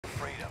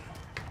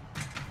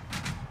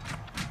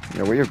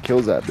Yeah, where your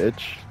kills at,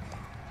 bitch?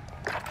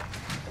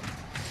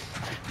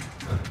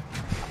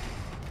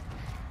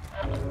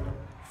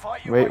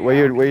 Wait,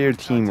 where your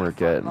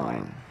teamwork at,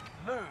 man?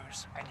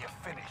 Lose and you're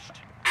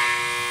finished.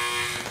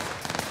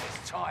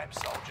 It's time,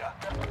 soldier.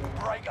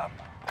 Break them.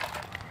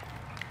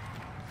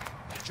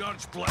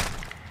 Charge play.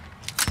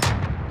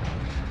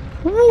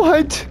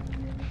 What?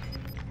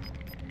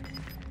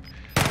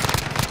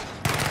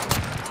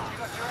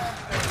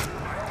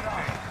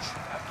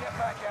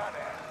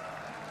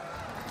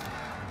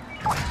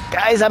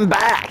 Guys, I'm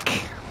back.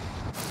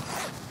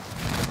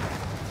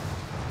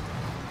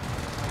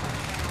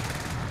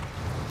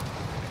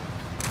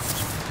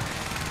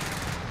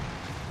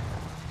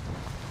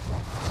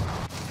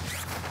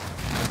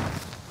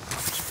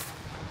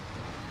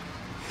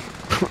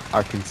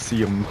 I can see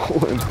him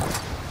rolling.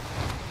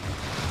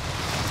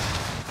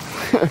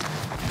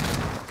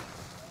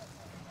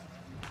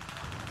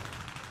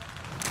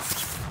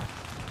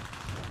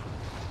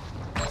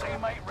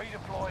 Teammate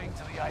redeploying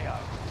to the AO.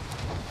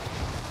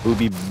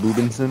 Booby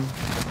Boobinson.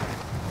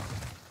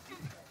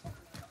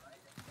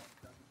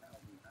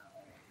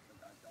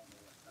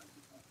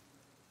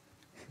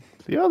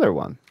 The other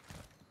one.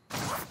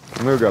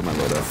 I'm gonna grab my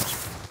loadout.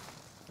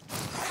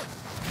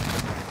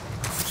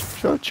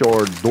 Shut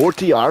your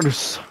dirty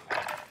arse.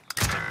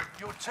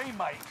 Your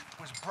teammate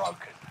was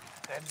broken.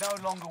 They're no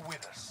longer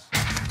with us.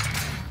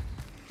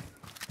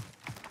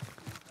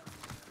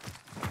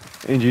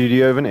 Angie, do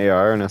you have an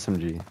AR or an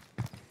SMG?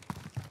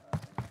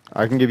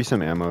 I can give you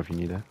some ammo if you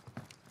need it.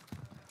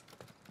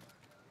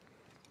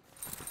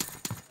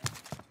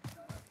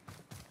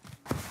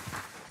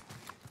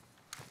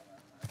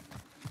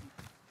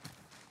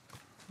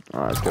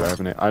 Oh, that's good. I have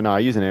an AR. No, I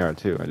use an AR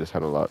too. I just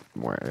had a lot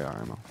more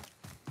AR ammo.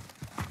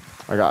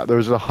 There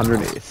was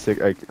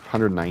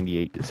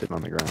 198 just sitting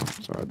on the ground,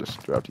 so I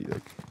just dropped you.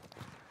 Like,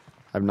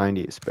 I have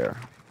 98 spare.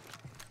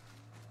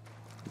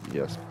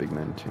 Yes, big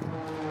man ting.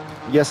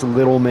 Yes,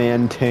 little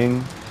man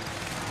ting.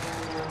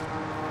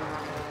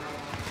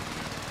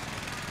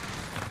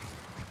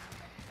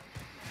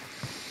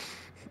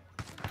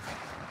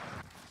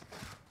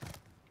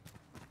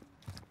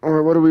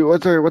 Or what do we?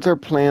 What's our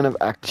plan of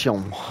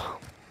action?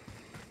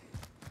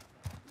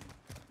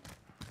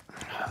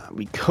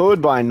 We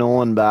could buy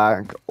Nolan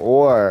back,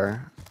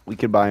 or we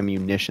could buy a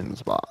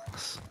munitions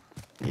box.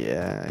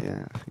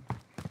 Yeah.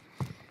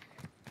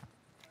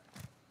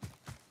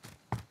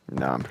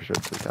 No, I'm pretty sure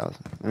it's 3,000.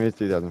 I mean, it's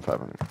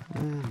 3,500.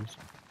 Your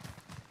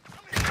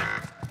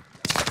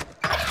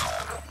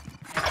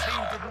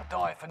team didn't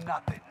die for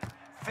nothing.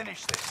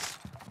 Finish this.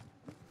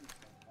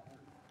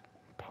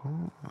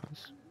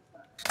 Pause.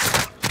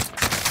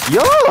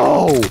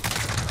 Yo!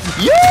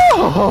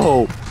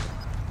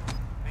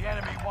 The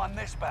enemy won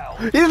this battle.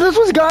 Yeah,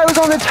 this guy was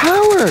on the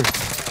tower!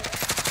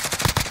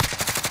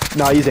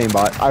 Nah, he's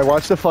aimbot. I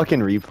watched the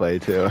fucking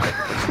replay, too.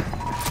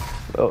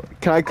 Oh,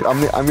 I'm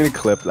gonna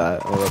clip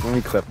that. Hold up, let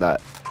me clip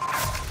that.